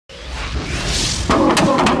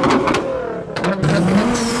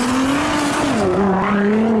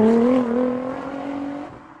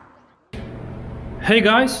Hey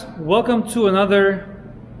guys, welcome to another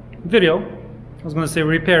video. I was gonna say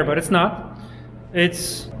repair, but it's not.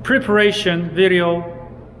 It's preparation video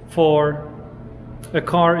for a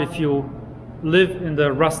car if you live in the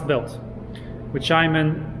Rust Belt, which I'm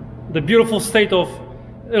in the beautiful state of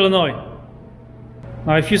Illinois.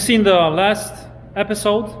 Now, if you've seen the last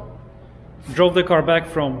episode, drove the car back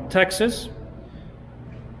from Texas,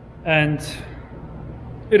 and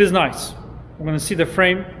it is nice. I'm gonna see the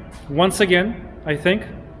frame once again, I think.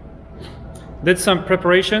 Did some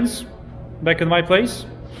preparations back in my place.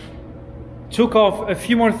 Took off a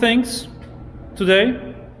few more things today.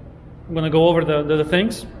 I'm gonna go over the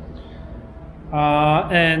things.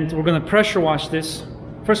 And we're gonna pressure wash this.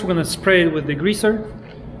 First we're gonna spray it with degreaser.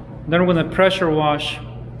 Then we're gonna pressure wash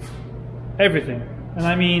everything. And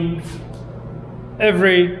I mean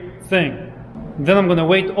everything. Then I'm gonna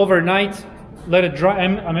wait overnight, let it dry.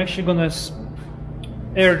 I'm actually gonna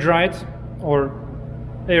air dry it, or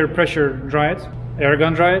air pressure dry it, air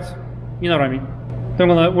gun dry it, you know what I mean. Then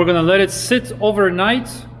we're gonna let it sit overnight,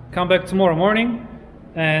 come back tomorrow morning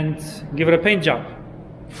and give it a paint job.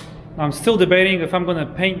 I'm still debating if I'm gonna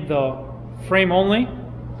paint the frame only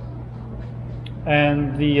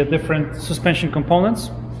and the different suspension components,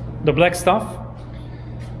 the black stuff,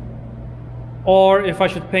 or if I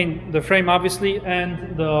should paint the frame obviously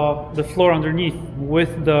and the floor underneath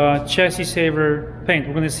with the chassis saver paint.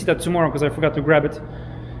 We're going to see that tomorrow because I forgot to grab it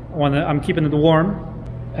when I'm keeping it warm.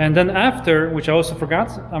 And then after, which I also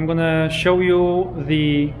forgot, I'm going to show you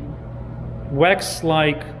the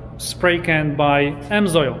wax-like spray can by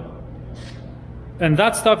Amsoil. And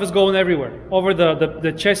that stuff is going everywhere, over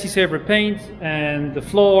the chassis saver paint and the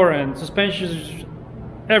floor and suspensions,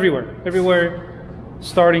 everywhere,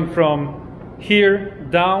 starting from here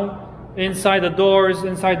down, inside the doors,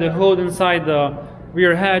 inside the hood, inside the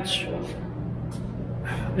rear hatch,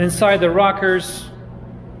 inside the rockers.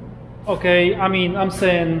 Okay, I mean, I'm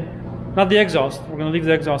saying not the exhaust, we're gonna leave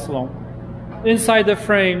the exhaust alone. Inside the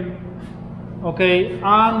frame, okay,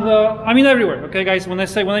 on the, I mean everywhere. Okay guys, when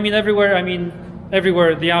I mean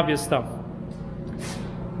everywhere, the obvious stuff.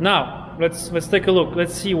 Now let's take a look.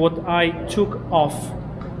 Let's see what I took off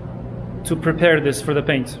to prepare this for the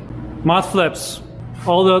paint. Mud flaps,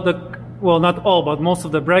 all well, not all, but most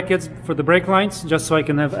of the brackets for the brake lines, just so I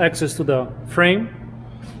can have access to the frame.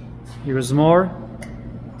 Here's more.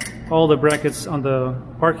 All the brackets on the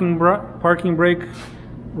parking brake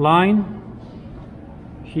line.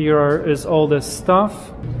 Here is all the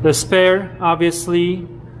stuff. The spare, obviously.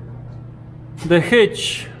 The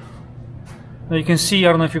hitch. Now you can see, I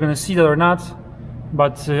don't know if you're going to see that or not,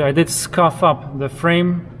 but I did scuff up the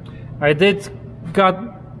frame. I did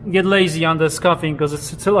get lazy on the scuffing because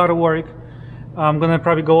it's a lot of work. I'm gonna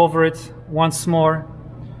probably go over it once more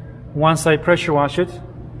once I pressure wash it.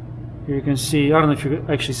 Here you can see, I don't know if you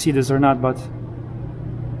actually see this or not, but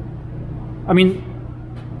I mean,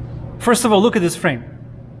 first of all, look at this frame.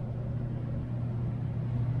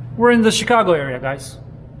 We're in the Chicago area, guys.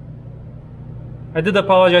 I did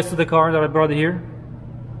apologize to the car that I brought here.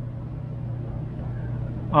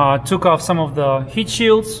 Took off some of the heat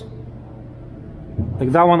shields.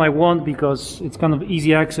 Like that one I won't because it's kind of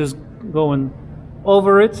easy access going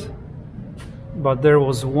over it. But there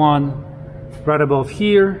was one right above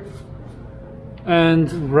here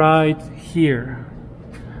and right here.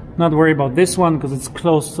 Not worry about this one because it's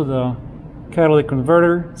close to the catalytic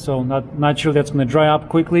converter, so not sure that's going to dry up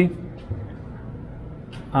quickly.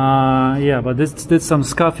 Yeah, but this did some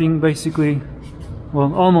scuffing basically,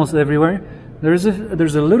 well, almost everywhere. There's a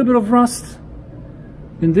little bit of rust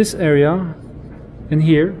in this area. In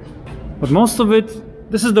here, but most of it,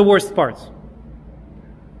 this is the worst part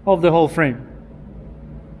of the whole frame.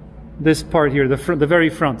 This part here, the very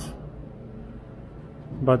front.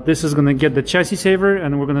 But this is gonna get the chassis saver,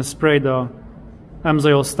 and we're gonna spray the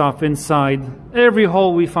Amsoil stuff inside every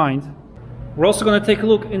hole we find. We're also gonna take a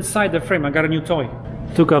look inside the frame. I got a new toy.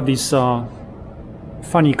 Took off these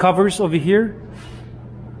funny covers over here.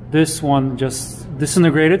 This one just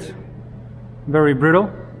disintegrated, very brittle.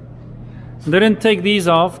 They didn't take these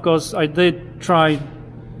off because I did try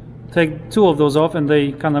take two of those off and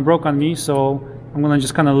they kind of broke on me, so I'm gonna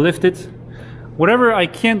just kind of lift it. Whatever I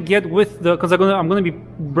can't get with the, because I'm gonna be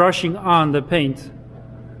brushing on the paint,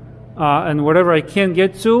 and whatever I can't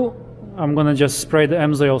get to, I'm gonna just spray the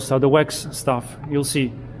Amsoil stuff, the wax stuff. You'll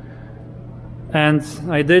see. And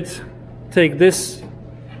I did take this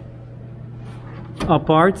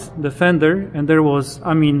apart, the fender, and there was,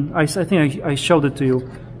 I mean, I think I showed it to you.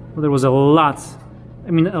 There was a lot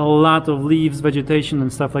of leaves, vegetation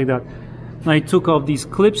and stuff like that. And I took off these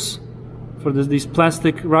clips for these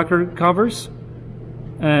plastic rocker covers,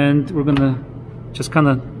 and we're gonna Just kind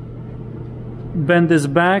of bend this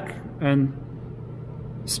back and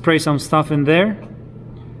spray some stuff in there.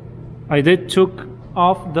 I did took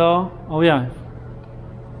off the, oh yeah,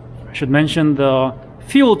 I should mention the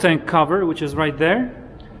fuel tank cover, which is right there,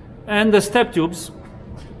 and the step tubes.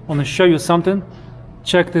 I want to show you something.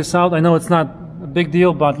 Check this out. I know it's not a big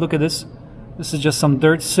deal, but look at this. This is just some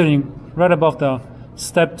dirt sitting right above the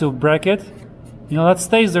step tube bracket. You know, that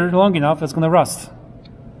stays there long enough, it's going to rust.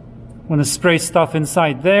 I'm going to spray stuff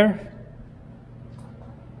inside there.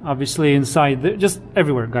 Obviously inside there, just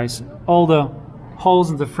everywhere, guys. All the holes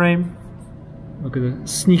in the frame. Look at the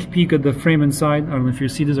sneak peek at the frame inside. I don't know if you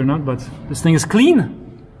see this or not, but this thing is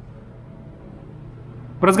clean.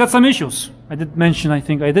 But it's got some issues. I did mention a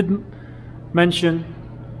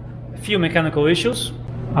few mechanical issues.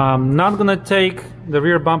 I'm not gonna take the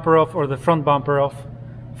rear bumper off or the front bumper off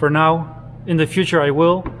for now. In the future I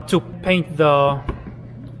will, to paint the,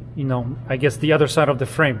 you know, I guess the other side of the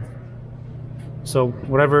frame. So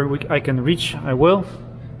whatever I can reach, I will.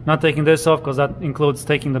 Not taking this off because that includes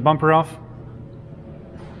taking the bumper off,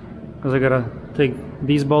 because I gotta take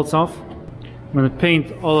these bolts off. I'm gonna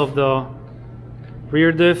paint all of the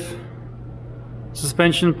rear diff,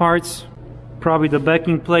 suspension parts, probably the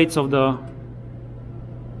backing plates of the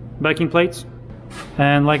backing plates,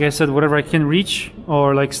 and like I said, whatever I can reach,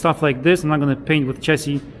 or like stuff like this. I'm not gonna paint with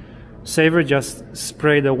chassis saver, just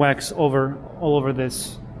spray the wax over all over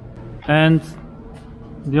this. And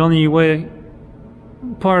the only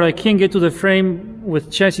part I can get to the frame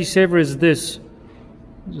with chassis saver is this.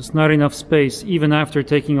 Just not enough space, even after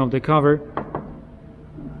taking off the cover.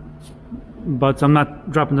 But I'm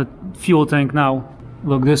not dropping the fuel tank now.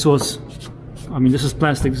 Look, this was, I mean, this is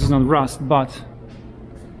plastic, this is not rust, but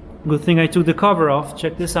good thing I took the cover off.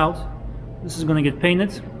 Check this out. This is gonna get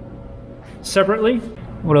painted separately.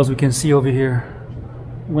 What else we can see over here?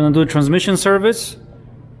 I'm gonna do a transmission service.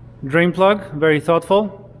 Drain plug, very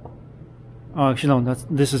thoughtful. Oh, actually no,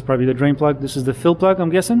 this is probably the drain plug. This is the fill plug, I'm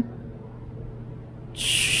guessing.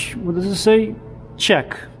 What does it say?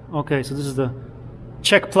 Check. Okay, so this is the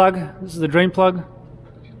check plug. This is the drain plug.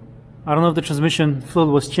 I don't know if the transmission fluid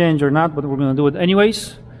was changed or not, but we're gonna do it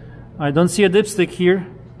anyways. I don't see a dipstick here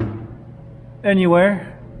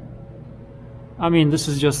anywhere. I mean, this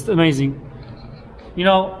is just amazing. You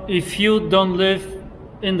know, if you don't live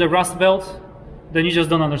in the Rust Belt, then you just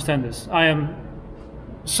don't understand this. I am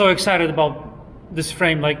so excited about this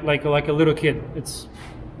frame, like a little kid. It's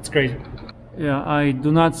crazy. Yeah, I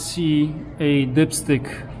do not see a dipstick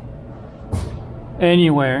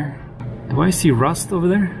anywhere. Do I see rust over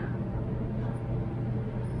there?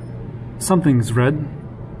 Something's red.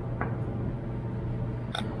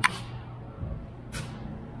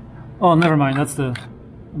 Oh, never mind. That's the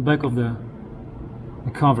back of the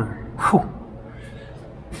cover. Whew.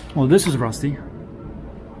 Well, this is rusty.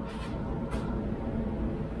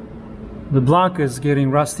 The block is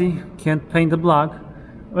getting rusty. Can't paint the block.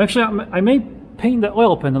 Actually, I may paint the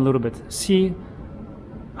oil pan a little bit. See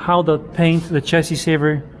how the paint, the chassis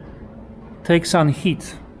saver, takes on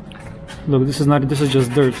heat. Look, this is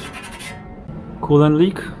just dirt. Coolant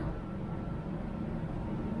leak.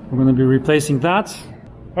 We're gonna be replacing that.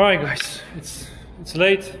 All right, guys, it's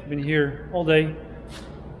late. Been here all day.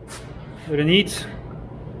 Didn't eat.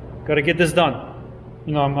 Gotta get this done.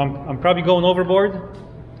 You know, I'm probably going overboard,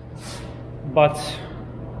 but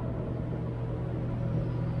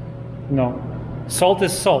no, salt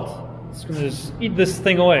is salt. It's gonna just eat this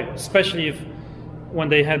thing away, especially when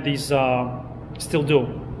they had these still do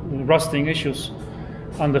rusting issues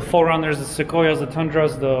on the 4Runners, the Sequoias, the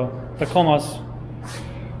Tundras, the Tacomas.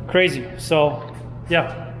 Crazy. So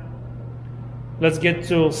yeah, let's get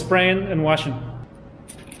to spraying and washing.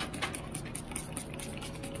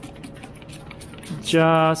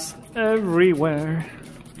 Just everywhere.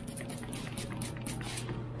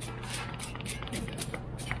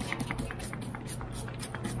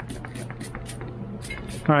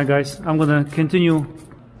 Alright guys, I'm gonna continue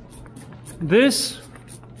this,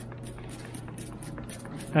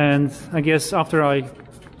 and I guess after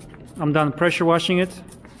I'm done pressure washing it,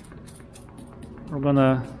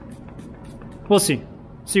 we'll see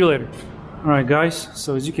you later. Alright guys,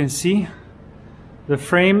 so as you can see, the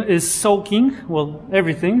frame is soaking. Well,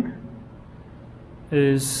 everything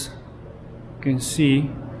is, you can see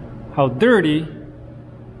how dirty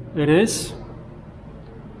it is.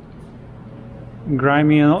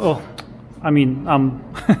 Grimy and oh, I mean,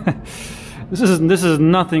 this is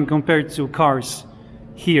nothing compared to cars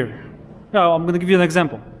here. Now I'm gonna give you an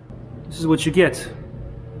example. This is what you get,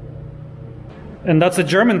 and that's a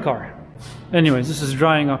German car. Anyways, this is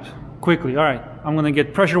drying up quickly. All right, I'm gonna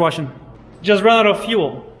get pressure washing. Just ran out of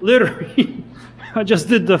fuel, literally. I just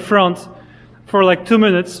did the front for like 2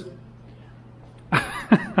 minutes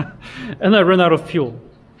and I ran out of fuel.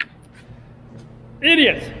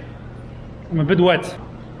 Idiot! I'm a bit wet.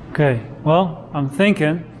 Okay, well, I'm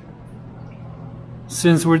thinking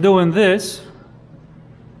since we're doing this,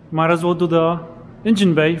 might as well do the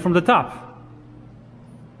engine bay from the top.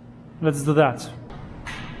 Let's do that.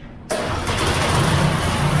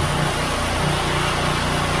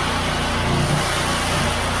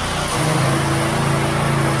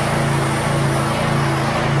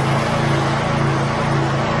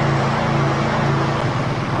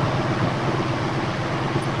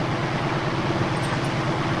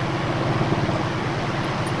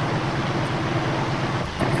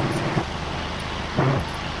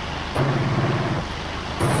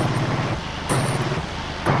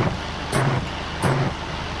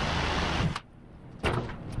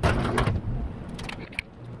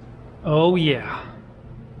 Oh yeah.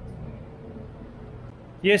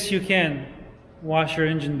 Yes, you can wash your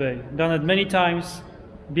engine bay. Done it many times,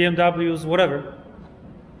 BMWs, whatever.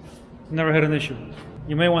 Never had an issue.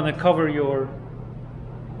 You may want to cover your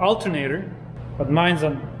alternator, but mine's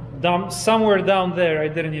on somewhere down there. I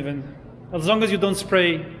didn't even, as long as you don't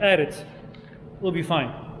spray at it, it'll be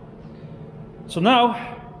fine. So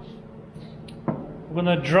now we're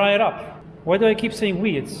gonna dry it up. Why do I keep saying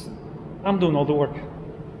we? I'm doing all the work.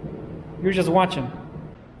 You're just watching.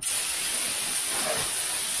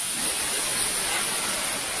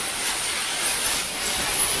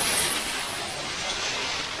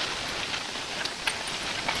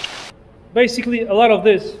 Basically, a lot of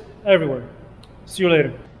this everywhere. See you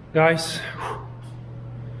later. Guys,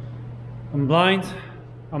 I'm blind,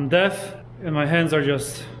 I'm deaf, and my hands are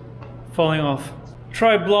just falling off.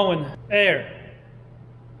 Try blowing air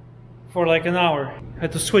for like an hour.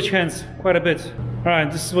 Had to switch hands quite a bit.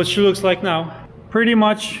 Alright, this is what she looks like now. Pretty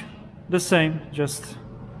much the same, just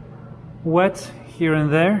wet here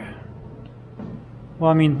and there.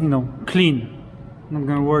 Well, I mean, you know, clean. I'm not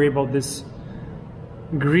gonna worry about this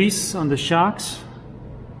grease on the shocks.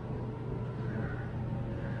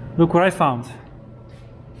 Look what I found.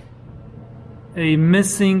 A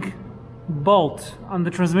missing bolt on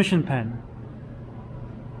the transmission pan.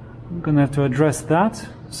 I'm gonna have to address that.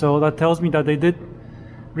 So that tells me that they did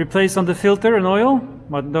replace on the filter and oil,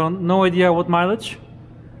 but no idea what mileage.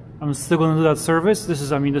 I'm still gonna do that service. This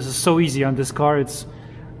is so easy on this car. It's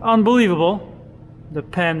unbelievable. The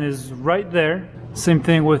pan is right there. Same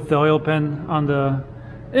thing with the oil pan on the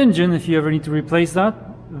engine. If you ever need to replace that,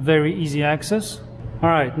 very easy access. All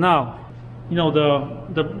right, now, you know,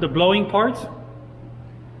 the blowing part,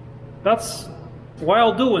 that's,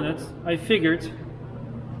 while doing it, I figured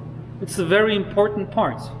it's a very important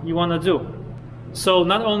part you want to do. So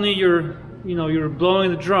not only you're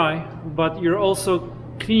blowing it dry, but you're also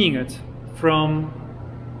cleaning it from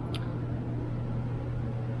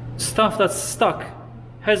stuff that's stuck,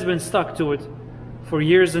 has been stuck to it for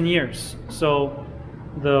years and years. So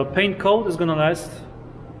the paint coat is gonna last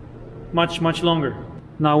much longer.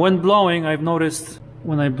 Now when blowing, I've noticed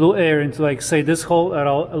when I blew air into, like, say this hole,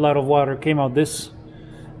 a lot of water came out this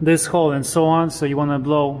hole and so on. So you want to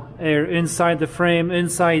blow air inside the frame,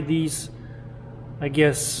 inside these, I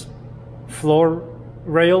guess, floor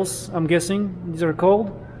rails, I'm guessing these are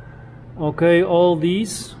called. Okay, all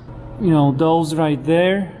these, you know, those right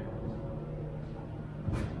there.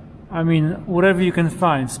 I mean, whatever you can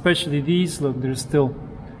find, especially these. Look, there's still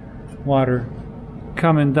water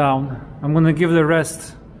coming down. I'm gonna give the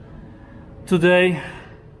rest today.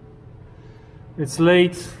 It's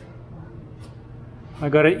late. I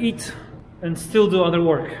gotta eat and still do other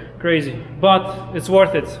work. Crazy, but it's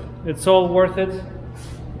worth it. It's all worth it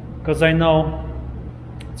because I know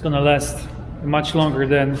it's gonna last much longer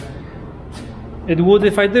than it would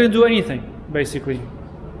if I didn't do anything, basically.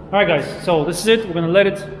 All right, guys, so this is it. We're gonna let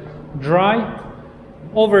it dry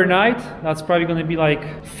overnight. That's probably gonna be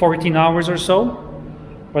like 14 hours or so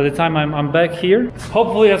by the time I'm back here.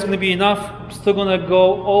 Hopefully that's gonna be enough. I'm still gonna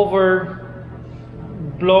go over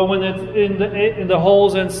blowing it in the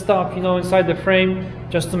holes and stuff, you know, inside the frame,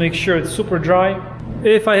 just to make sure it's super dry.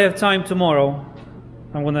 If I have time tomorrow,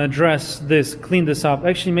 I'm gonna address this, clean this up.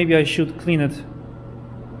 Actually, maybe I should clean it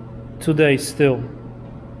today still.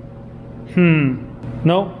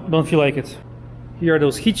 No, don't feel like it. Here are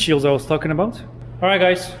those heat shields I was talking about. All right,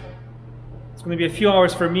 guys, it's gonna be a few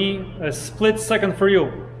hours for me, a split second for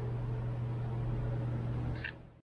you.